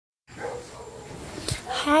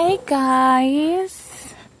Hi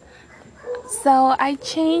guys! So I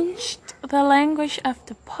changed the language of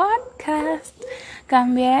the podcast.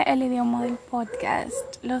 Cambié el idioma del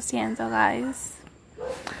podcast. Lo siento guys.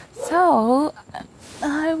 So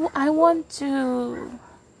I want to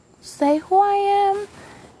say who I am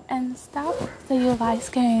and stuff so you guys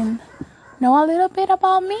can know a little bit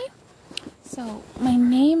about me. So my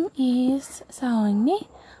name is Saoni.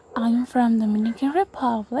 I'm from Dominican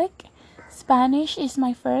Republic. Spanish is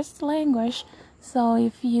my first language, so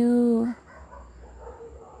if you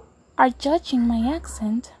are judging my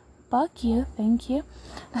accent, fuck you, thank you.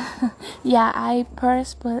 Yeah, I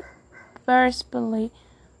purposefully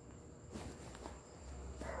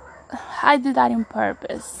I did that in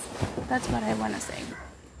purpose. That's what I want to say.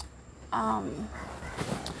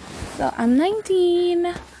 So I'm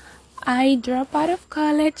 19. I dropped out of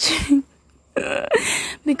college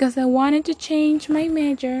because I wanted to change my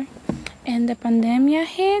major and the pandemic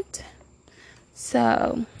hit.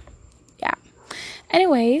 So, yeah.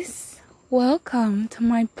 Anyways, welcome to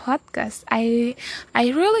my podcast. I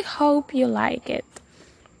really hope you like it.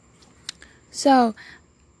 So,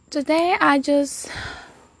 today I just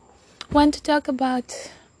want to talk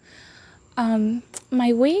about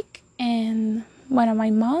my week and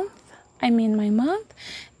my month,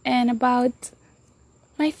 and about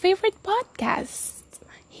my favorite podcasts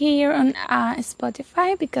here on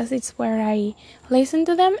Spotify because it's where I listen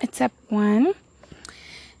to them, except one.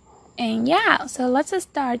 And yeah, so let's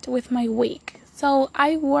start with my week. So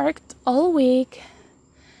I worked all week,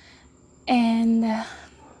 and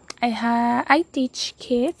I teach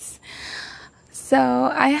kids. So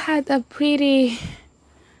I had a pretty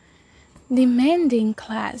demanding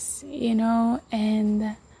class,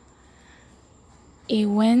 and it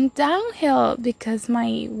went downhill because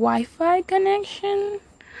my Wi-Fi connection,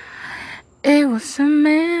 it was a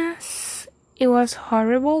mess. It was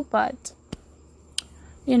horrible, but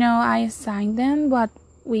I assigned them what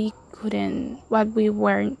we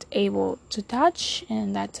weren't able to touch,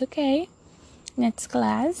 and that's okay. Next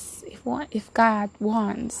class, if God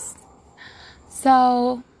wants.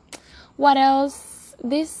 So, what else?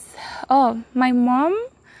 My mom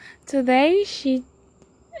today, she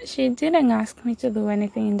didn't ask me to do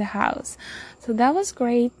anything in the house, so that was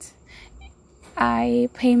great. I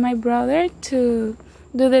paid my brother to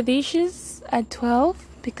do the dishes at 12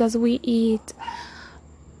 because we eat.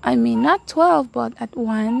 Not 12, but at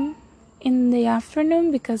 1 in the afternoon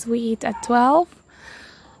because we eat at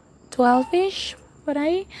 12-ish,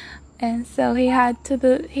 right? And so he has to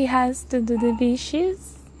do the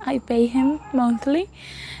dishes. I pay him monthly,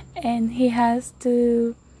 and he has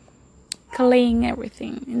to clean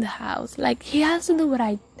everything in the house. Like, he has to do what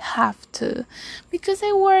I have to because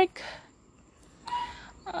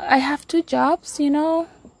I have 2 jobs,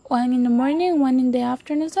 one in the morning, one in the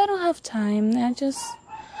afternoon, so I don't have time.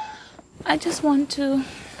 I just want to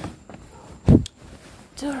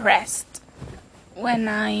rest when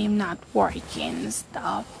I'm not working and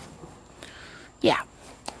stuff. Yeah.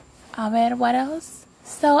 What else?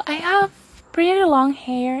 So I have pretty long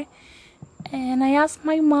hair, and I asked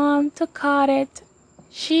my mom to cut it.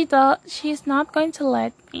 She's not going to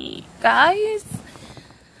let me. Guys,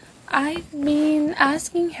 I've been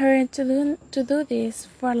asking her to do this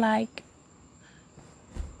for like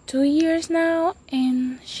 2 years now,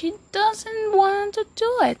 and she doesn't want to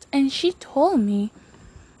do it. And she told me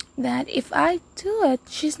that if I do it,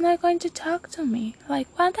 she's not going to talk to me. Like,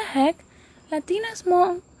 what the heck? Latinas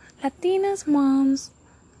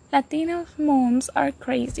moms are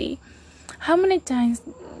crazy. How many times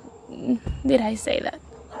did I say that?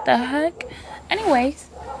 What the heck? Anyways,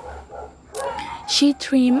 she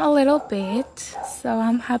trimmed a little bit, so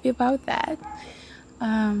I'm happy about that.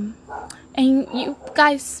 And you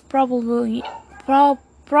guys probably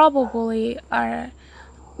are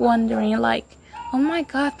wondering, like, oh my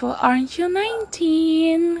god, but aren't you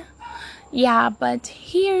 19? Yeah, but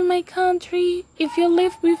here in my country, if you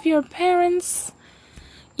live with your parents,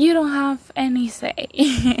 you don't have any say.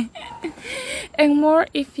 And more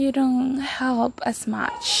if you don't help as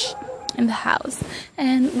much in the house.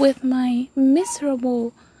 And with my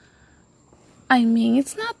miserable,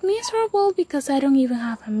 it's not miserable because I don't even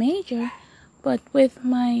have a major, but with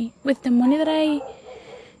the money that I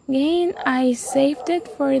gain, I saved it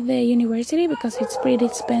for the university because it's pretty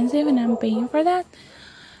expensive and I'm paying for that.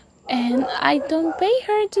 And I don't pay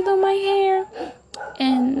her to do my hair.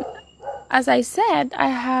 And as I said, I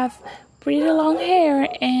have pretty long hair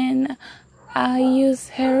and I use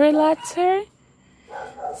hair relaxer,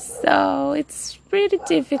 so it's pretty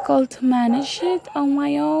difficult to manage it on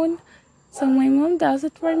my own. So my mom does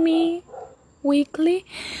it for me, weekly.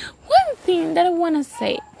 One thing that I want to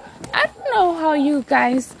say, I don't know how you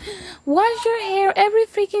guys wash your hair every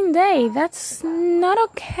freaking day. That's not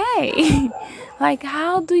okay. Like,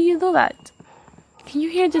 how do you do that? Can you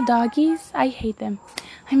hear the doggies? I hate them.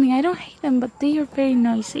 I mean, I don't hate them, but they are very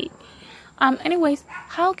noisy. Anyways,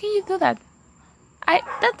 how can you do that?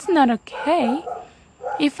 That's not okay.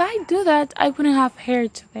 If I do that, I wouldn't have hair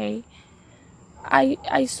today.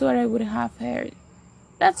 I swear I wouldn't have hair.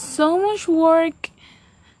 That's so much work,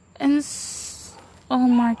 and oh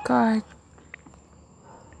my god,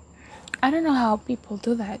 I don't know how people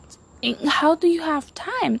do that. And how do you have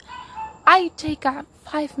time? I take a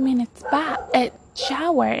 5 minutes bath,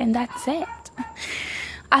 shower, and that's it.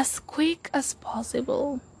 As quick as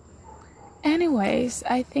possible. Anyways,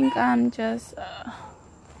 I think I'm just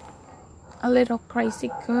a little crazy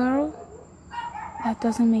girl that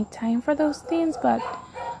doesn't make time for those things, but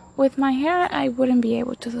with my hair, I wouldn't be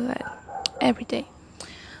able to do that every day.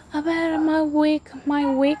 About my week.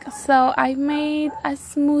 So I made a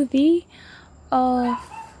smoothie of,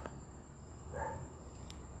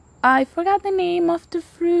 I forgot the name of the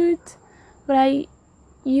fruit, but I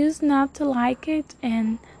used not to like it,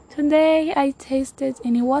 and today I tasted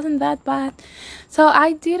and it wasn't that bad. So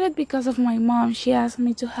I did it because of my mom. She asked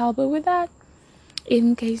me to help her with that.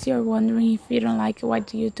 In case you're wondering, if you don't like it, why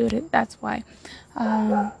do you do it? That's why.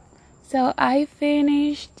 So I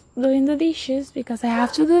finished doing the dishes because I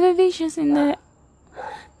have to do the dishes in the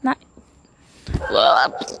night.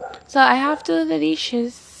 So I have to do the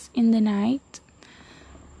dishes in the night.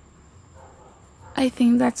 I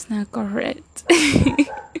think that's not correct.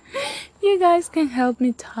 You guys can help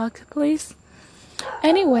me talk, please.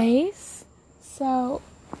 Anyways, so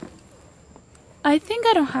I think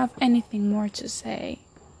I don't have anything more to say.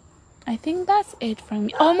 I think that's it from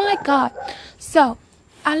me. Oh my god. So,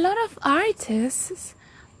 a lot of artists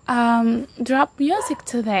drop music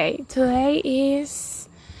today. Today is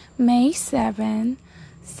May 7th.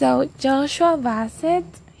 So, Joshua Bassett,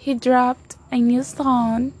 he dropped a new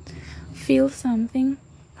song, Feel Something.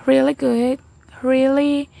 Really good.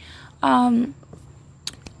 Really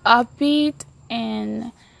upbeat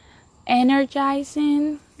and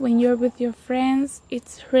energizing when you're with your friends.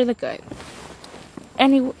 It's really good.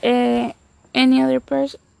 Any other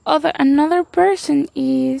person? Another person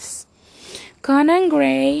is Conan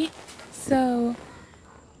Gray. So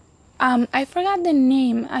I forgot the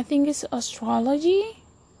name. I think it's Astrology.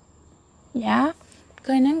 Yeah,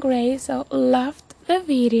 Conan Gray. So loved the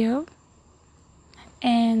video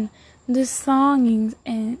and the song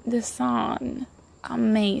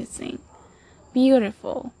amazing,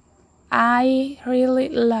 beautiful. I really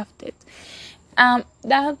loved it.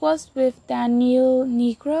 That was with Daniel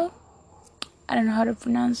Negro. I don't know how to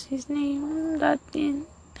pronounce his name.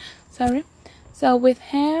 Sorry. So with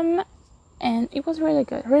him, and it was really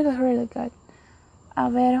good. Really, really good. A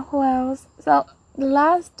ver, who else? So the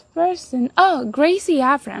last person. Oh, Gracie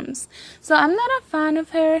Abrams. So I'm not a fan of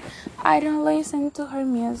her. I don't listen to her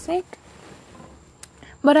music.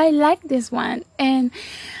 But I like this one. And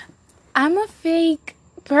I'm a fake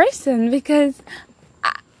person because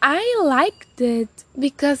I liked it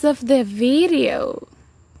because of the video,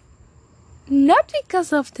 not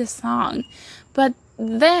because of the song. But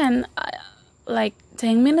then, like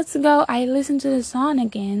 10 minutes ago, I listened to the song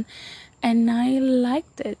again, and I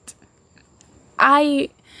liked it. I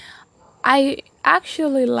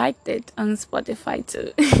actually liked it on Spotify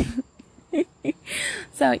too.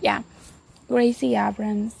 So yeah, Gracie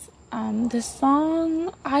Abrams. The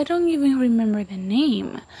song, I don't even remember the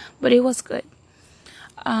name, but it was good.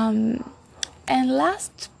 And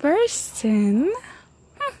last person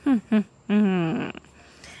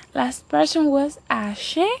was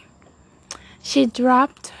Ashe. She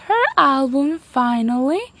dropped her album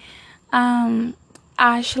finally.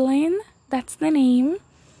 Ashlyn, that's the name.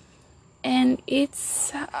 And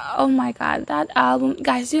it's, oh my god, that album,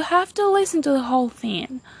 guys, you have to listen to the whole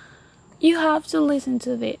thing. You have to listen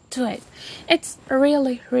to it. It's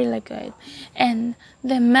really, really good. And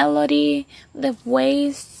the melody, the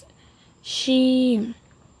ways she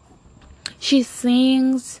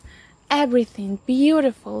sings, everything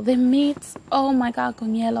beautiful. The mix, oh my god,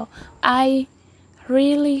 con hielo. I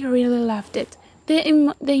really, really loved it. The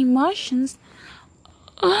emotions,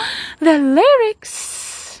 the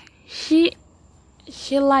lyrics. She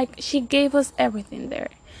gave us everything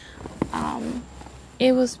there.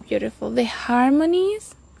 It was beautiful. The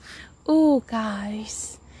harmonies, oh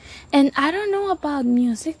guys. And I don't know about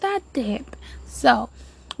music that deep, so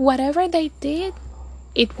whatever they did,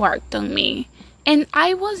 it worked on me. And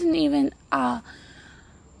I wasn't even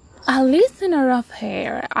a listener of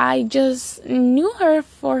her. I just knew her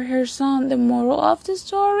for her song The Moral of the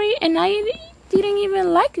Story, and I didn't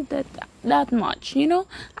even like it that much, you know.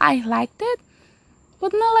 I liked it,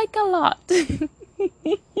 but not like a lot.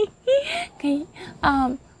 Okay.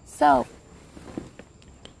 So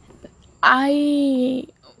I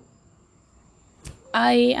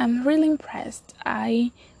I am really impressed.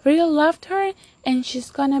 I really loved her, and she's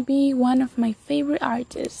gonna be one of my favorite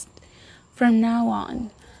artists from now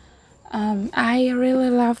on. I really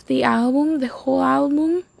love the album, the whole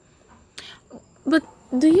album. But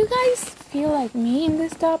do you guys feel like me in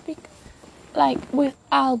this topic? Like with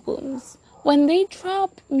albums, when they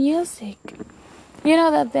drop music, you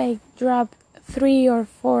know that they drop 3 or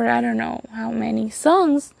 4, I don't know how many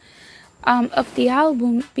songs of the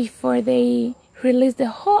album before they release the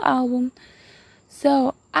whole album.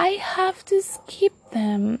 So I have to skip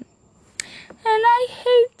them. And I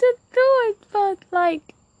hate to do it, but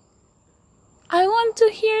like I want to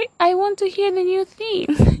hear the new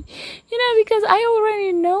themes. You know, because I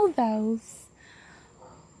already know those.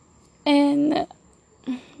 And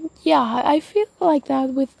yeah, I feel like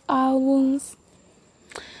that with albums.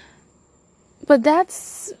 But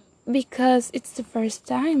that's because it's the first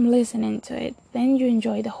time listening to it. Then you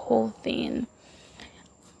enjoy the whole thing.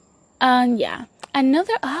 And yeah,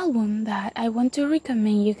 another album that I want to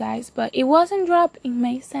recommend you guys, but it wasn't dropped in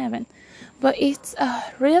May 7th. But it's a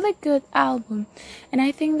really good album. And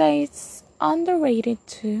I think that it's underrated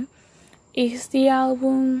too. Is the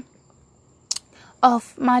album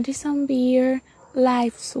of Madison Beer,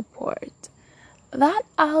 Life Support. That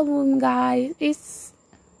album, guys, is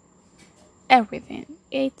everything.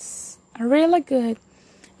 It's really good.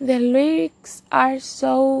 The lyrics are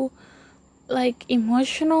so like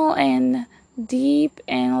emotional and deep,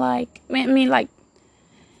 and like I mean like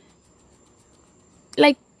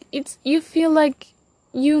it's, you feel like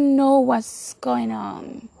you know what's going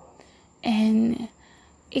on, and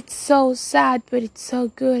it's so sad but it's so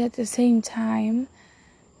good at the same time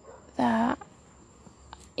that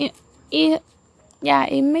it yeah,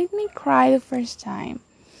 it made me cry the first time.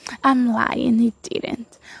 I'm lying, it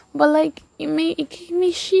didn't, but like it gave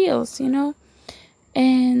me chills, you know.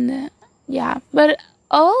 And yeah, but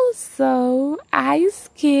also I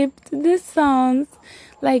skipped the songs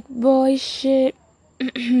like Boy Shit,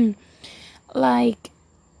 like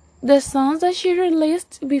the songs that she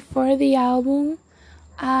released before the album.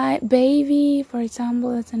 I Baby, for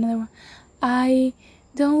example, that's another one. I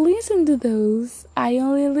don't listen to those. I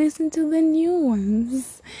only listen to the new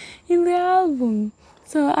ones in the album.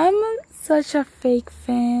 So such a fake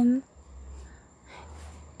fan.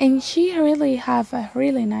 And she really have a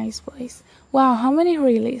really nice voice. Wow, how many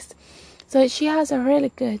released? So she has a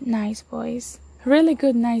really good, nice voice. Really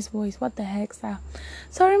good, nice voice. What the heck, so?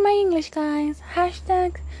 Sorry, my English, guys.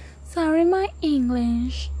 Hashtag sorry, my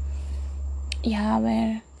English. Yeah,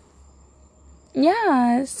 but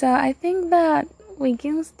yeah, so I think that we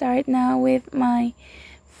can start now with my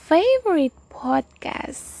favorite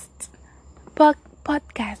podcasts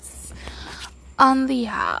on the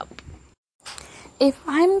app. If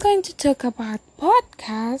I'm going to talk about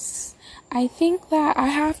podcasts, I think that I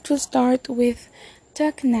have to start with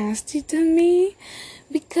Talk Nasty to Me,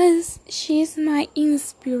 because she's my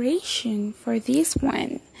inspiration for this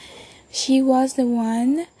one. She was the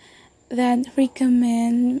one that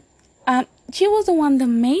she was the one that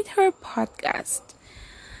made her podcast,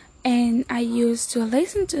 and I used to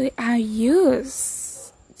listen to it.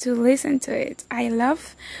 I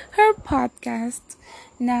love her podcast.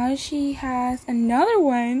 Now she has another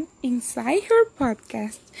one inside her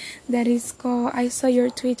podcast that is called I Saw Your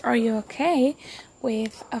Tweet, Are You Okay?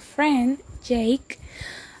 With a friend, Jake.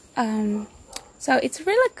 So it's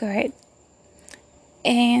really good.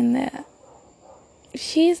 And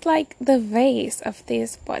she's like the face of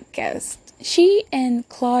this podcast. She and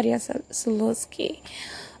Claudia Sulewski,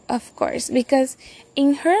 of course, because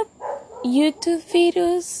in her YouTube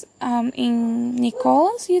videos, in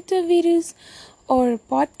Nicole's YouTube videos or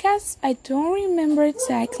podcasts, I don't remember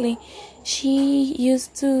exactly, she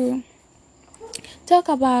used to talk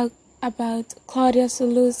about Claudia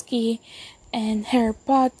Sulewski and her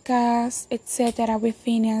podcast, etc. with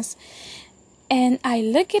Phineas. And I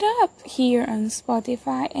look it up here on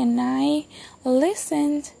Spotify, and I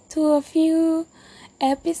listened to a few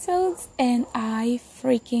episodes, and I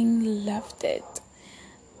freaking loved it.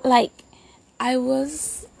 Like I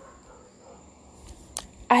was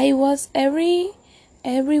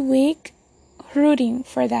every week rooting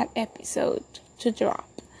for that episode to drop.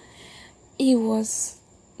 It was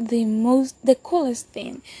the coolest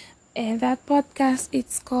thing. And that podcast,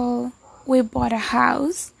 it's called We Bought a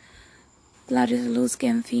House. Claudius Luzque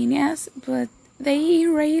and Phineas, but they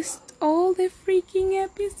erased all the freaking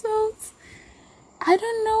episodes. I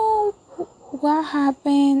don't know what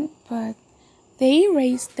happened, but they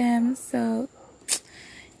erased them, so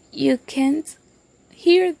you can't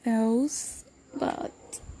hear those, but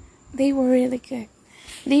they were really good.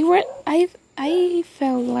 I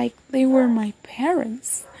felt like they were my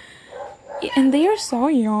parents. And they are so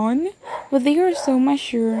young, but they are so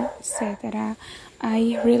mature, etc.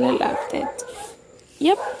 I really loved it.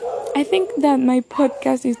 Yep, I think that my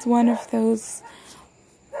podcast is one of those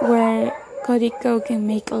where Codico can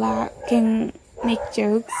make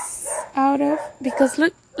jokes out of, because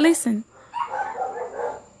listen,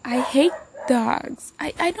 I hate dogs.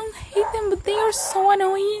 I don't hate them, but they are so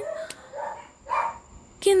annoying.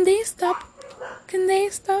 Can they stop? Can they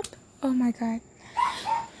stop? Oh my god.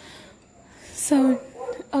 So,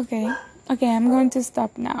 okay, I'm going to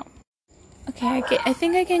stop now. Okay, I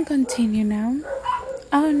think I can continue now.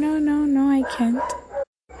 Oh, no, I can't.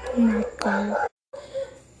 Oh my god.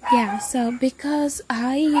 Yeah, so because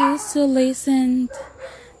I used to listen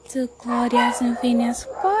to Claudia's and Phineas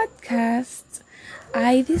podcast,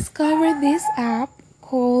 I discovered this app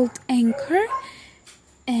called Anchor,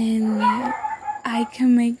 and I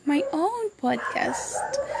can make my own podcast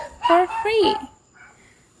for free.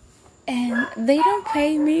 And they don't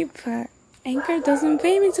pay me, but Anchor doesn't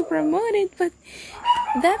pay me to promote it, but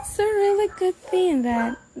that's a really good thing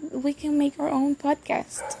that we can make our own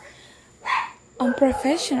podcast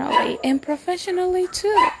unprofessionally and professionally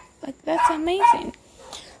too. Like, that's amazing.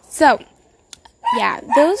 So, yeah,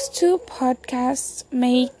 those two podcasts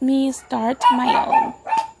made me start my own.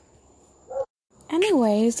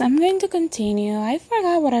 Anyways, I'm going to continue. I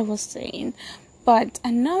forgot what I was saying. But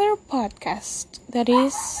another podcast that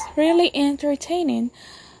is really entertaining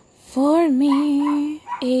for me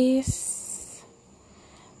is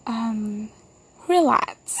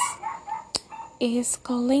Relax. Is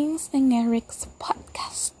Colleen's and Eric's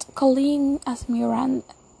podcast. Colleen as Miranda,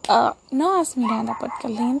 not as Miranda, but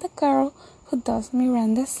Colleen, the girl who does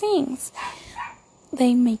Miranda Sings.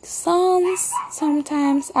 They make songs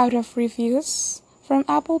sometimes out of reviews from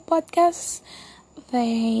Apple Podcasts.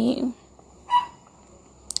 They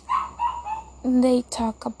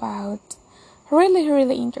talk about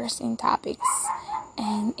really interesting topics,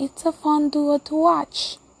 and it's a fun duo to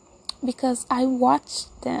watch because I watch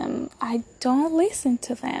them. I don't listen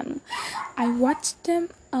to them. I watch them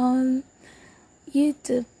on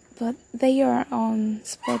YouTube, but they are on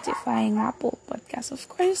Spotify and Apple Podcasts, of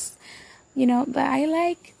course, but I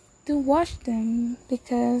like to watch them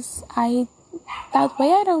because that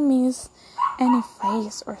way I don't miss any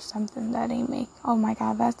phrase or something that they make. Oh my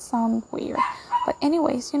god, that sounds weird. But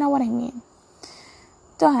anyways, you know what I mean.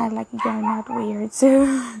 Don't act like you're not weird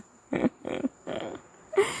too.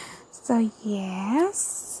 So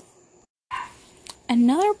yes.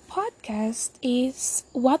 Another podcast is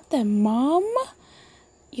What the Mom?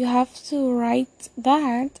 You have to write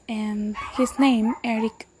that and his name,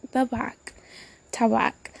 Eric Tabak.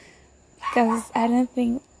 Because I don't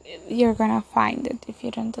think you're gonna find it if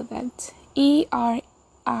you don't do that. EricTavach,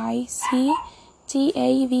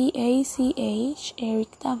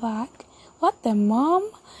 Eric Tabak. What the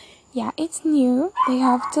Mom? Yeah, it's new. They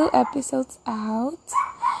have 2 episodes out,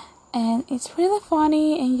 and it's really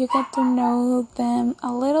funny, and you get to know them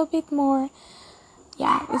a little bit more.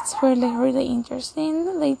 Yeah, it's really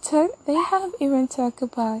interesting. They have even talked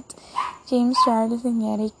about James Charles and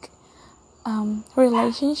Eric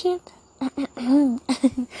relationship.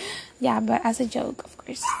 Yeah, but as a joke, of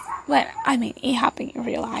course. But I mean, it happened in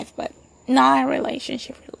real life, but not a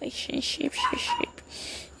relationship.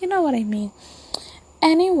 You know what I mean.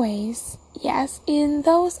 Anyways, yes, and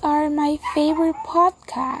those are my favorite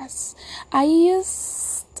podcasts. I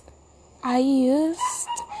used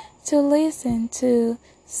to listen to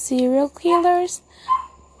serial killers,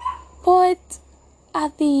 but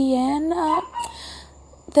at the end of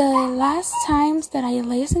the last times that I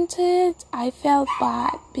listened to it, I felt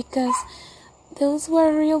bad because those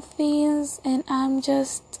were real things, and I'm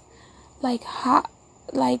just like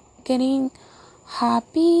getting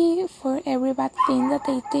happy for every bad thing that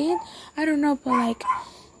they did. I don't know, but like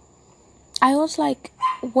I was like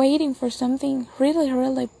waiting for something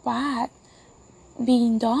really bad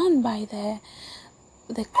being done by the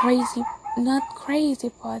crazy, not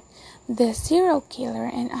crazy, but the serial killer,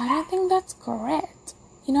 and I don't think that's correct.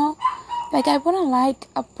 Like I wouldn't like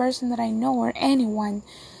a person that I know or anyone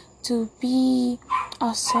to be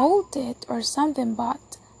assaulted or something, but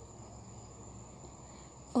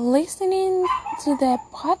listening to the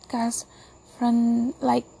podcast from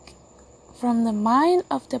the mind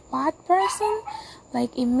of the bad person,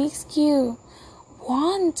 Like, it makes you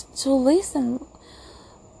want to listen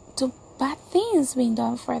to bad things being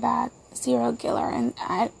done for that serial killer, and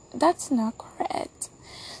that's not correct.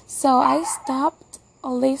 So I stopped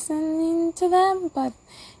listening to them, but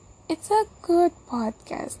it's a good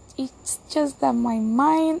podcast. It's just that my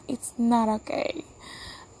mind is not okay,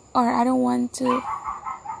 or I don't want to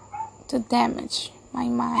damage my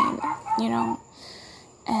mind,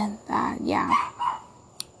 and yeah,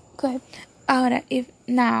 good.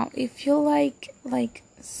 If you like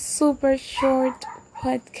super short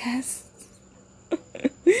podcasts,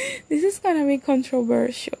 this is gonna be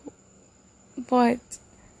controversial, but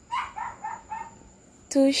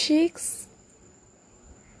Two Chicks,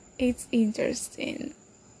 it's interesting.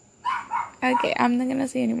 Okay, I'm not gonna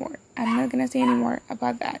say anymore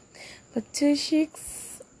about that. But Two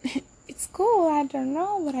Chicks, it's cool. I don't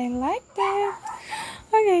know, but I liked it.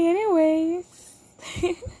 Okay, anyways.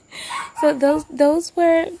 So those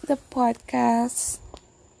were the podcasts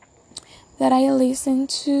that I listened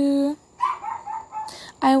to.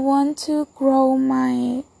 I want to grow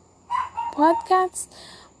my podcasts,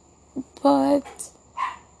 but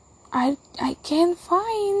I can't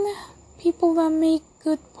find people that make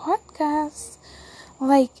good podcasts.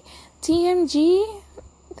 Like TMG,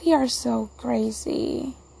 they are so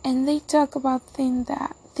crazy, and they talk about things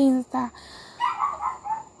that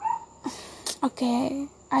okay,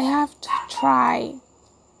 I have to try.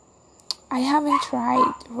 I haven't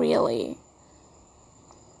tried really,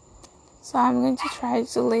 so I'm going to try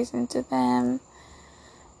to listen to them.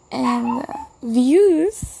 And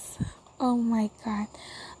views, oh my god,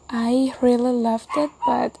 I really loved it,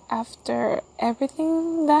 but after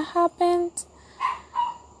everything that happened,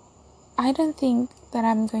 I don't think that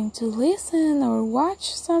I'm going to listen or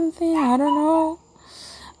watch something. I don't know.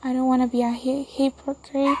 I don't want to be a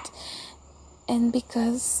hypocrite, and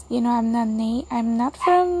because I'm not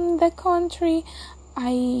from the country,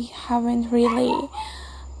 I haven't really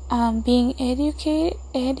being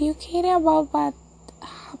educated about what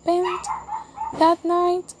happened that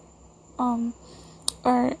night,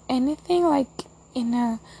 or anything like in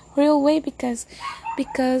a real way, because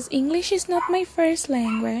English is not my first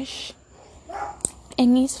language,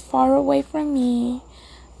 and it's far away from me.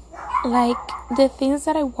 Like, the things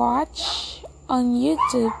that I watch on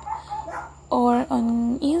YouTube or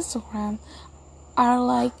on Instagram are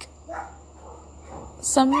like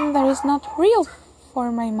something that is not real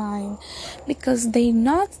for my mind, because they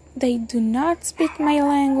do not speak my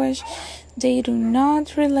language. They do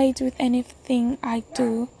not relate with anything I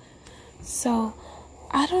do. So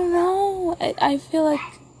I don't know. I feel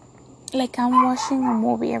like I'm watching a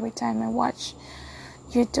movie every time I watch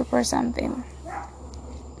YouTube or something.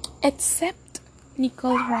 Except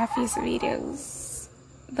Nicole Raffi's videos.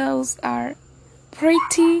 Those are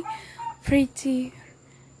pretty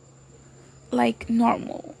like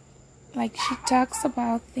normal. Like, she talks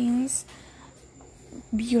about things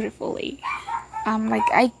beautifully. Like,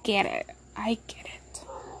 I get it.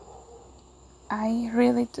 I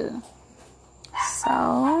really do.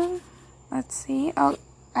 So let's see. Oh,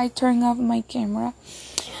 I turned off my camera.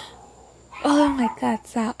 Oh my god,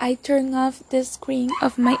 so I turned off the screen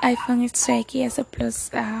of my iPhone. It's shaky as a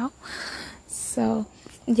plus now. So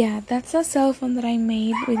yeah, that's a cell phone that I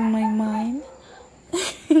made with my mind.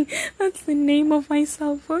 That's the name of my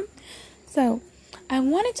cell phone. So I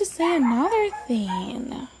wanted to say another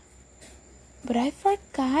thing, but I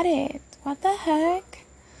forgot it. What the heck?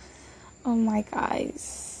 Oh my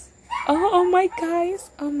guys. Oh my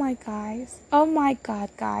guys. Oh my guys. Oh my god,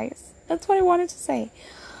 guys. That's what I wanted to say.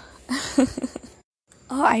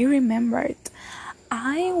 Oh, I remembered.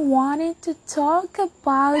 I wanted to talk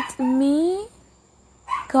about me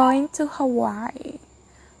going to Hawaii,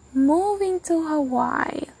 moving to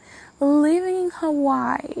Hawaii, living in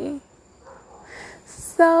Hawaii.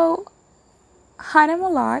 So, Hannah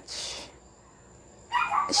Malach,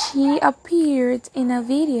 she appeared in a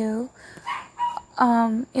video,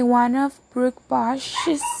 in one of Brooke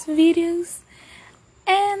Bosch's videos,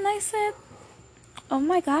 and I said, oh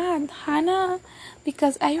my god, Hannah,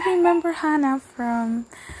 because I remember Hannah from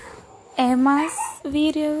Emma's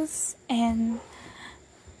videos, and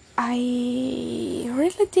I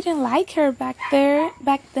really didn't like her back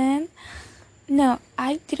then. No,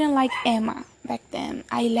 I didn't like Emma back then.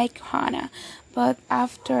 I like Hannah, but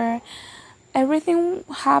after everything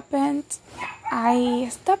happened, I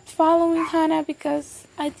stopped following Hannah because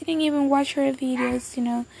I didn't even watch her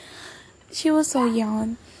videos. She was so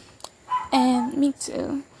young, and me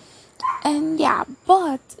too. And yeah,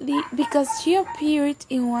 but because she appeared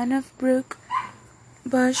in one of Brooke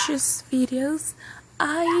Bosch's videos,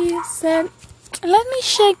 I said, let me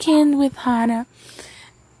check in with Hannah.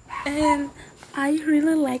 And I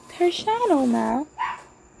really liked her channel now.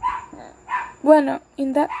 Well,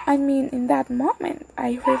 in that moment,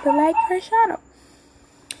 I really liked her channel.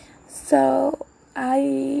 So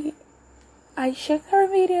I checked her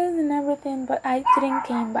videos and everything, but I didn't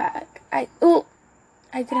came back. I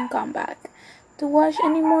didn't come back to watch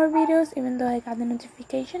any more videos, even though I got the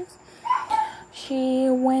notifications. She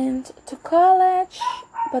went to college,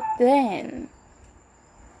 but then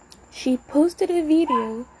she posted a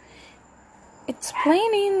video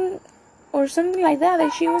explaining or something like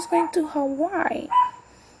that she was going to Hawaii.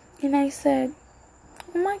 And I said,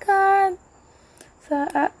 oh my god. So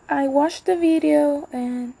I watched the video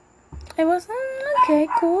and I was okay,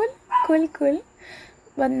 cool,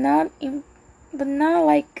 but not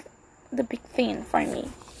like the big thing for me.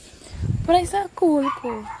 But I said cool.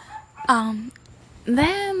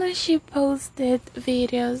 Then she posted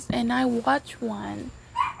videos and I watched one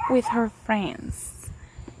with her friends,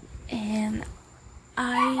 and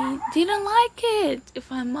I didn't like it,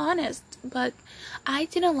 if I'm honest. But I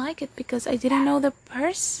didn't like it because I didn't know the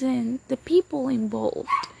people involved.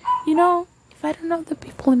 If I don't know the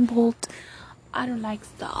people involved, I don't like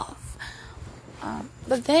stuff.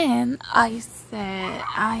 But then I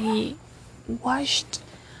watched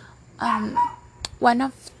one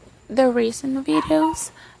of the recent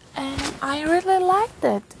videos, and I really liked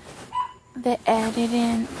it. The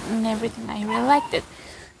editing and everything, I really liked it.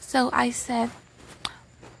 So I said,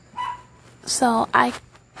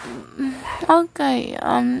 okay,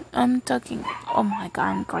 I'm talking, oh my god,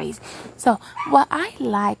 I'm crazy. So what I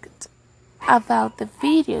liked about the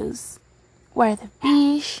videos were the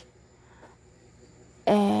beach,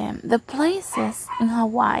 the places in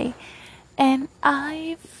Hawaii, and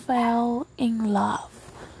I fell in love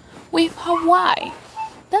with Hawaii.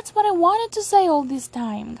 That's what I wanted to say all this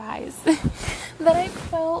time, guys. That I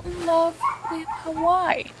fell in love with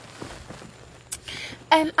Hawaii.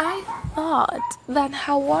 And I thought that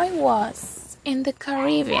Hawaii was in the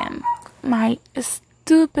Caribbean. My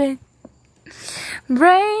stupid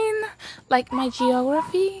brain, like my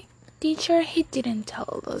geography teacher, he didn't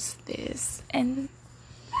tell us this. And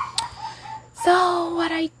so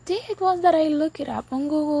what I did was that I looked it up on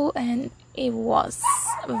Google, and it was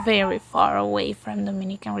very far away from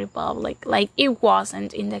Dominican Republic. Like, it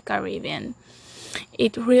wasn't in the Caribbean.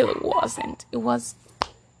 It really wasn't. It was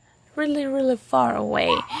really far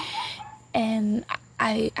away. And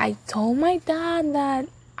I told my dad that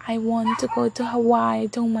I want to go to Hawaii. I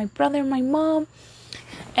told my brother, my mom,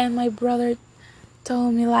 and my brother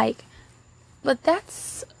told me but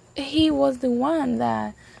he was the one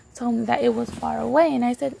that told me that it was far away. And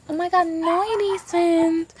I said, oh my god, no it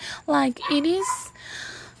isn't. It is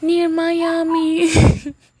near Miami.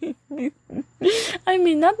 I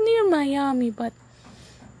mean, not near Miami, but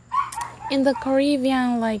in the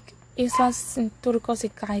Caribbean, like Islas Turcos y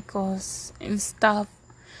Caicos and stuff,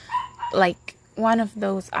 like one of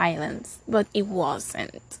those islands. But it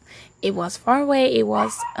wasn't. It was far away. It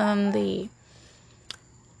was on the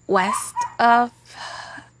west of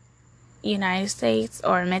United States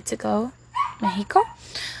or Mexico.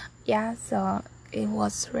 Yeah, so it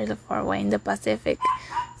was really far away in the Pacific.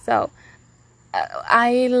 So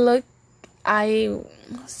I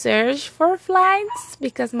searched for flights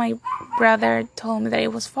because my brother told me that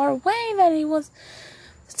it was far away, that it was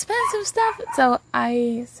expensive stuff. So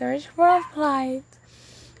I searched for a flight,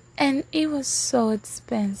 and it was so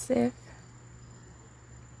expensive.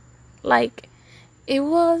 It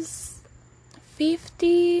was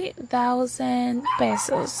 50,000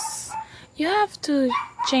 pesos. You have to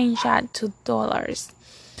change that to dollars.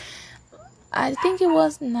 I think it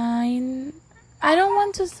was 9. I don't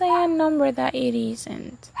want to say a number that it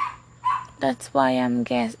isn't. That's why I'm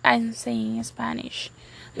saying Spanish.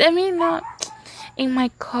 Let me not in my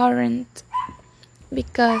current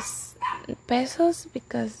pesos,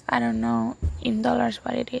 because I don't know in dollars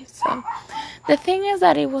what it is. So the thing is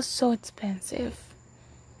that it was so expensive,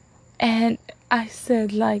 and I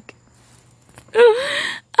said I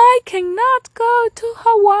cannot go to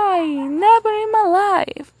Hawaii, never in my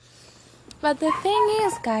life. But the thing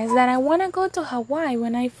is, guys, that I want to go to Hawaii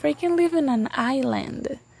when I freaking live in an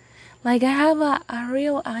island. I have a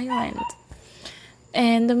real island.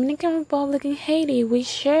 And Dominican Republic and Haiti, we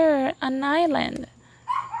share an island.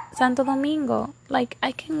 Santo Domingo. I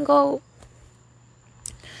can go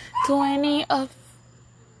to any of...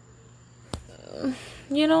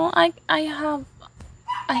 I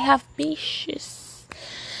have beaches.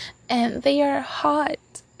 And they are hot.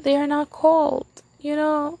 They are not cold.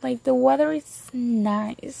 The weather is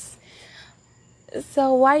nice.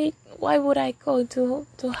 So why why would I go to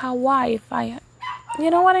Hawaii if I, you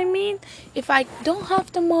know what I mean? If I don't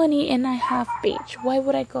have the money and I have beach, why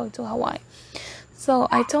would I go to Hawaii? So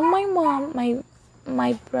I told my mom,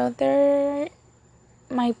 my brother's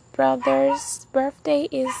birthday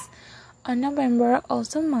is on November,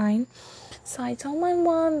 also mine. So I told my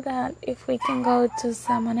mom that if we can go to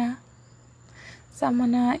Samana.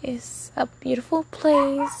 Samana is a beautiful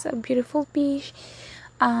place, a beautiful beach,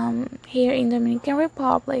 here in Dominican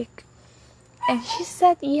Republic. And she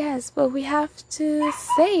said yes, but we have to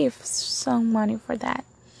save some money for that.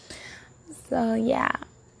 So yeah,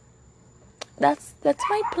 that's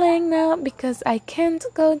my plan now, because I can't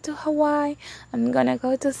go to Hawaii. I'm gonna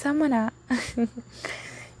go to Samana.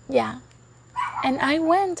 Yeah, and I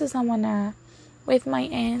went to Samana with my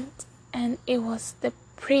aunt, and it was the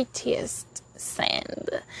prettiest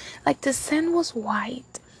sand. Like, the sand was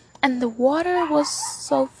white and the water was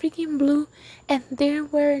so freaking blue, and there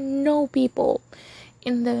were no people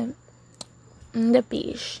in the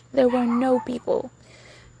beach. There were no people.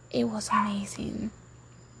 It was amazing.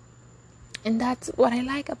 And that's what I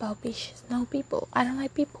like about beaches. No people. I don't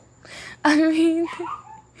like people. I mean,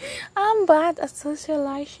 I'm bad at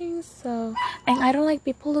socializing, so, and I don't like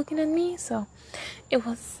people looking at me, so it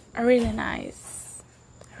was really nice.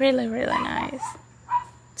 Really, really nice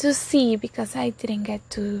to see, because I didn't get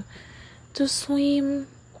to swim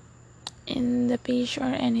in the beach or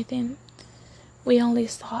anything. We only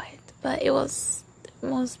saw it, but it was the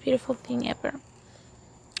most beautiful thing ever.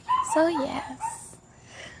 So yes,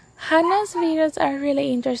 Hannah's videos are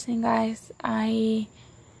really interesting, guys. I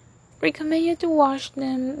recommend you to watch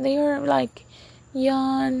them. They are like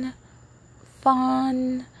young,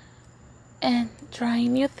 fun, and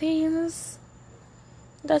trying new things.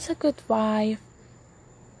 That's a good vibe.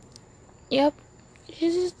 Yep,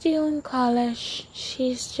 she's still in college.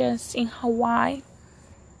 She's just in Hawaii.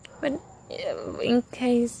 But in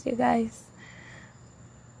case you guys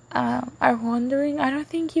are wondering, I don't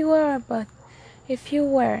think you are, but if you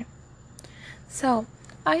were. So,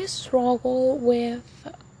 I struggle with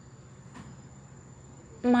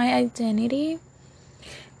my identity,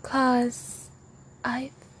 cause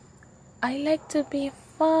I like to be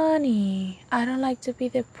funny. I don't like to be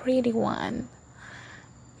the pretty one.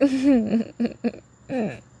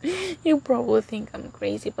 You probably think I'm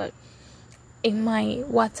crazy, but in my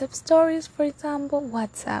WhatsApp stories, for example,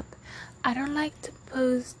 I don't like to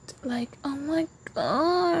post like, oh my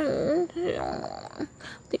god,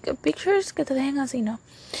 like pictures que te dejen así, no.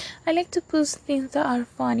 I like to post things that are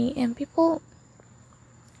funny, and people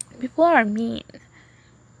are mean,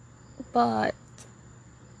 but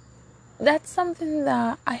that's something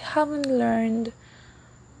that I haven't learned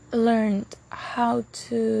how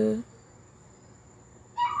to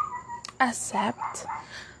accept,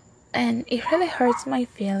 and it really hurts my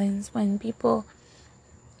feelings when people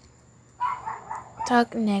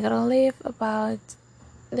talk negatively about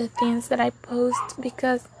the things that I post,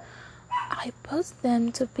 because I post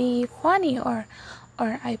them to be funny, or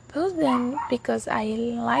I post them because I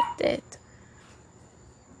liked it.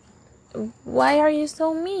 Why are you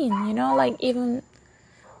so mean? You know, like, even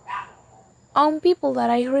on people that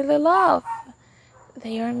I really love,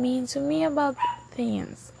 they are mean to me about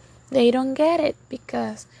things. They don't get it,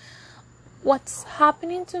 because what's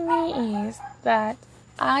happening to me is that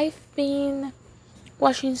I've been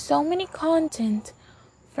watching so many content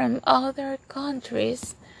from other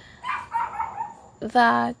countries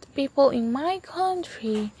that people in my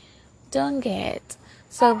country don't get.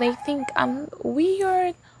 So they think I'm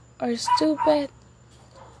weird or stupid,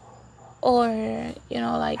 or, you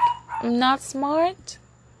know, like, not smart,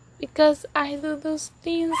 because I do those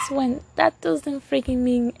things, when that doesn't freaking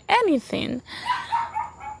mean anything.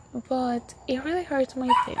 But it really hurts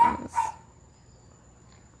my feelings.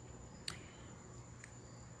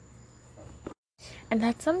 And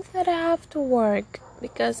that's something that I have to work,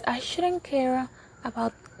 because I shouldn't care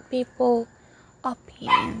about people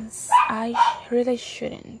opinions. I really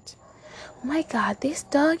shouldn't. Oh my god, these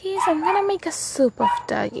doggies, I'm gonna make a soup of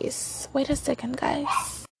doggies. Wait a second,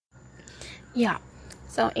 guys. Yeah,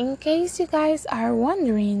 so in case you guys are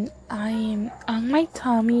wondering, I'm on my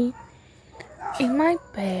tummy in my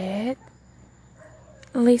bed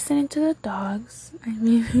listening to the dogs. I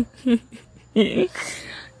mean,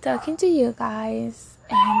 talking to you guys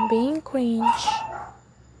and being cringe.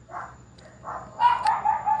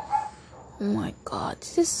 Oh my god,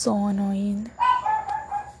 this is so annoying.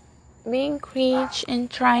 Being cringe and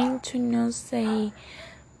trying to not say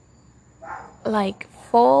like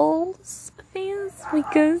false things,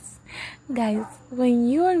 because guys, when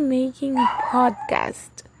you are making a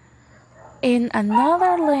podcast in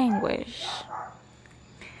another language,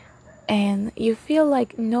 and you feel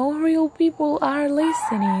like no real people are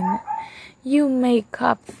listening, you make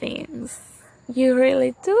up things. You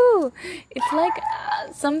really do. It's like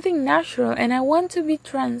something natural, and I want to be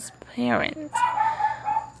transparent.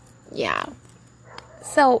 Yeah.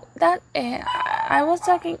 So that I was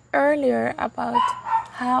talking earlier about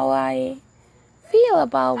how I feel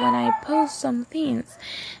about when I post some things,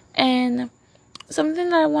 and something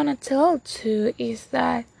that I want to tell too is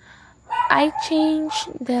that I changed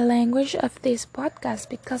the language of this podcast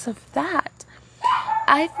because of that.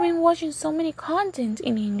 I've been watching so many content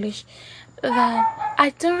in English that I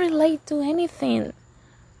don't relate to anything.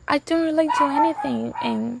 I don't relate to anything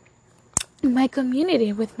in my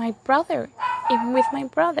community with my brother. Even with my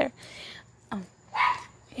brother,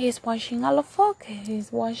 he's watching Alofoque.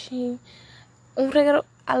 He's watching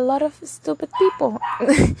a lot of stupid people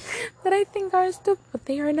that I think are stupid, but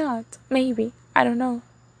they are not. Maybe, I don't know.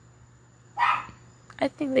 I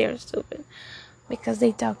think they are stupid because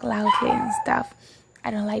they talk loudly and stuff. I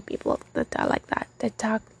don't like people that talk like that.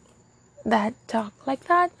 That talk like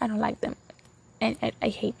that. I don't like them, and I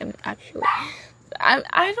hate them actually.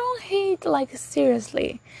 I don't hate like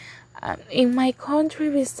seriously. In my country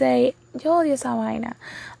we say yo odio esa vaina.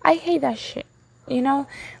 I hate that shit.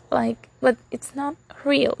 Like, but it's not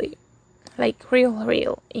really like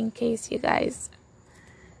real. In case you guys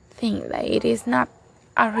think that it is not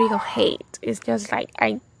a real hate, it's just like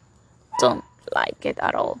I don't like it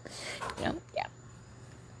at all. Yeah.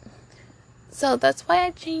 So that's why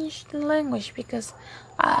I changed the language, because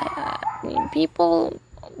people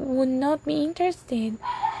would not be interested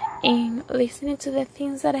in listening to the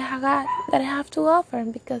things that I have to offer,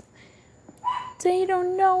 because they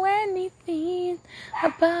don't know anything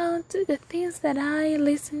about the things that I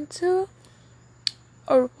listen to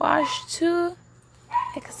or watch to,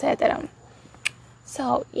 etc.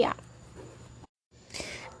 So yeah.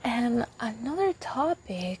 And another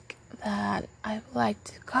topic that I would like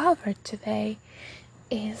to cover today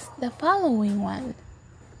is the following one.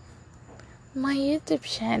 My YouTube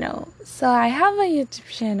channel. So I have a YouTube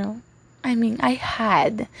channel. I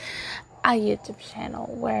had a YouTube channel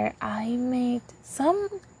where I made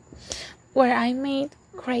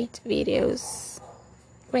great videos.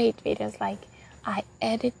 Like I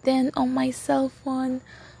edit them on my cell phone.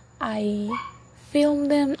 I film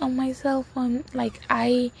them on my cell phone. Like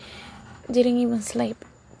I didn't even sleep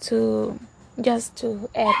to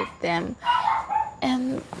edit them.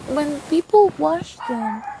 And when people watch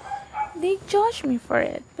them, they judge me for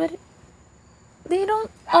it, but they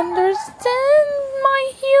don't understand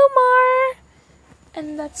my humor,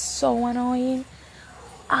 and that's so annoying.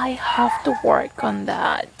 I have to work on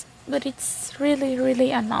that, but it's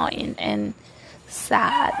really annoying and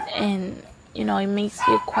sad, and it makes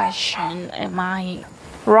you question, am I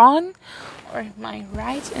wrong or am I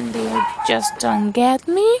right, and they just don't get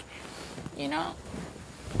me.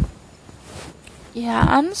 Yeah,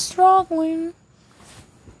 I'm struggling,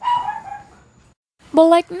 but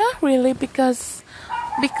like not really, because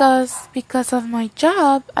of my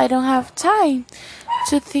job I don't have time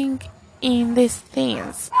to think in these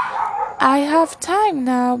things. I have time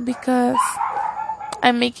now because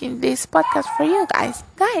I'm making this podcast for you guys.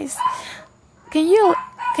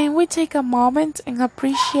 Can we take a moment and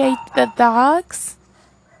appreciate the dogs?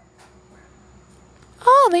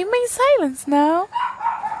 Oh, they made silence now.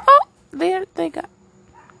 Oh, there they go.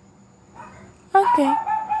 Okay.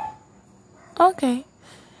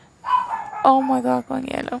 Oh my god, con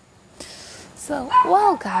hielo. So,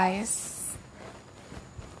 well, guys,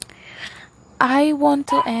 I want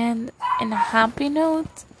to end in a happy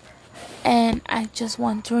note, and I just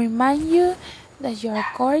want to remind you that you are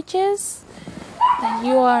gorgeous, that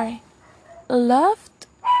you are loved,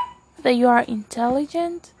 that you are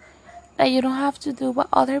intelligent, that you don't have to do what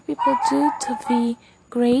other people do to be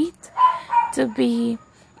great, to be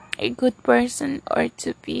a good person, or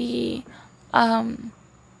to be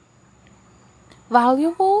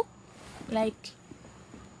valuable. Like,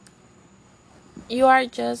 you are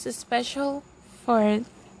just special for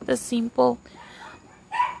the simple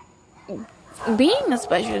being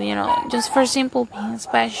special, just for simple being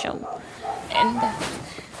special. And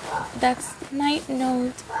that's my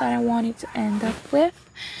note that I wanted to end up with.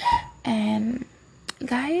 And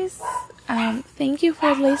guys, thank you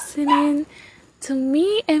for listening to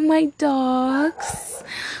me and my dogs.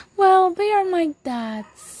 Well, they are my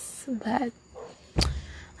dads, but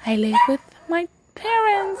I live with my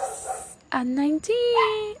parents at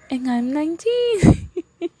 19, and I'm 19.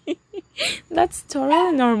 That's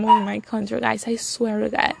totally normal in my country, guys. I swear to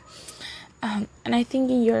God. And I think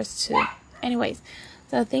in yours too. Anyways,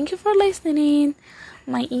 so thank you for listening.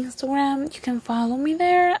 my Instagram. You can follow me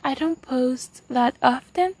there. I don't post that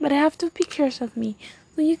often, but I have 2 pictures of me,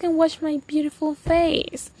 so you can watch my beautiful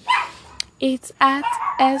face. It's at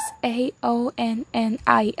SAONNII,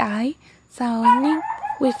 Saonni,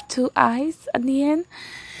 with 2 eyes at the end.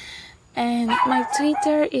 And my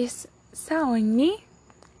Twitter is Saonni,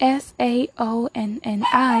 SAONNI.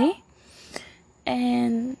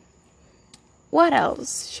 And what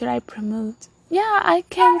else should I promote? Yeah, I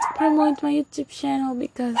can't promote my YouTube channel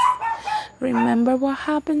because remember what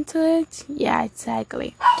happened to it? Yeah,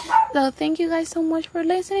 exactly. So thank you guys so much for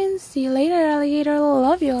listening. See you later, alligator.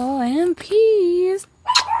 Love you all and peace.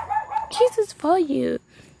 Kisses for you.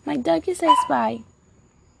 My doggy says bye.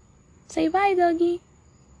 Say bye, doggy.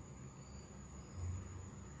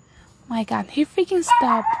 My God, he freaking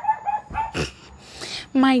stopped.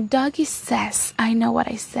 My doggy says, I know what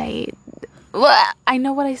I say. I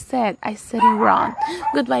know what I said. I said it wrong.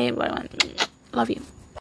 Goodbye, everyone. Love you.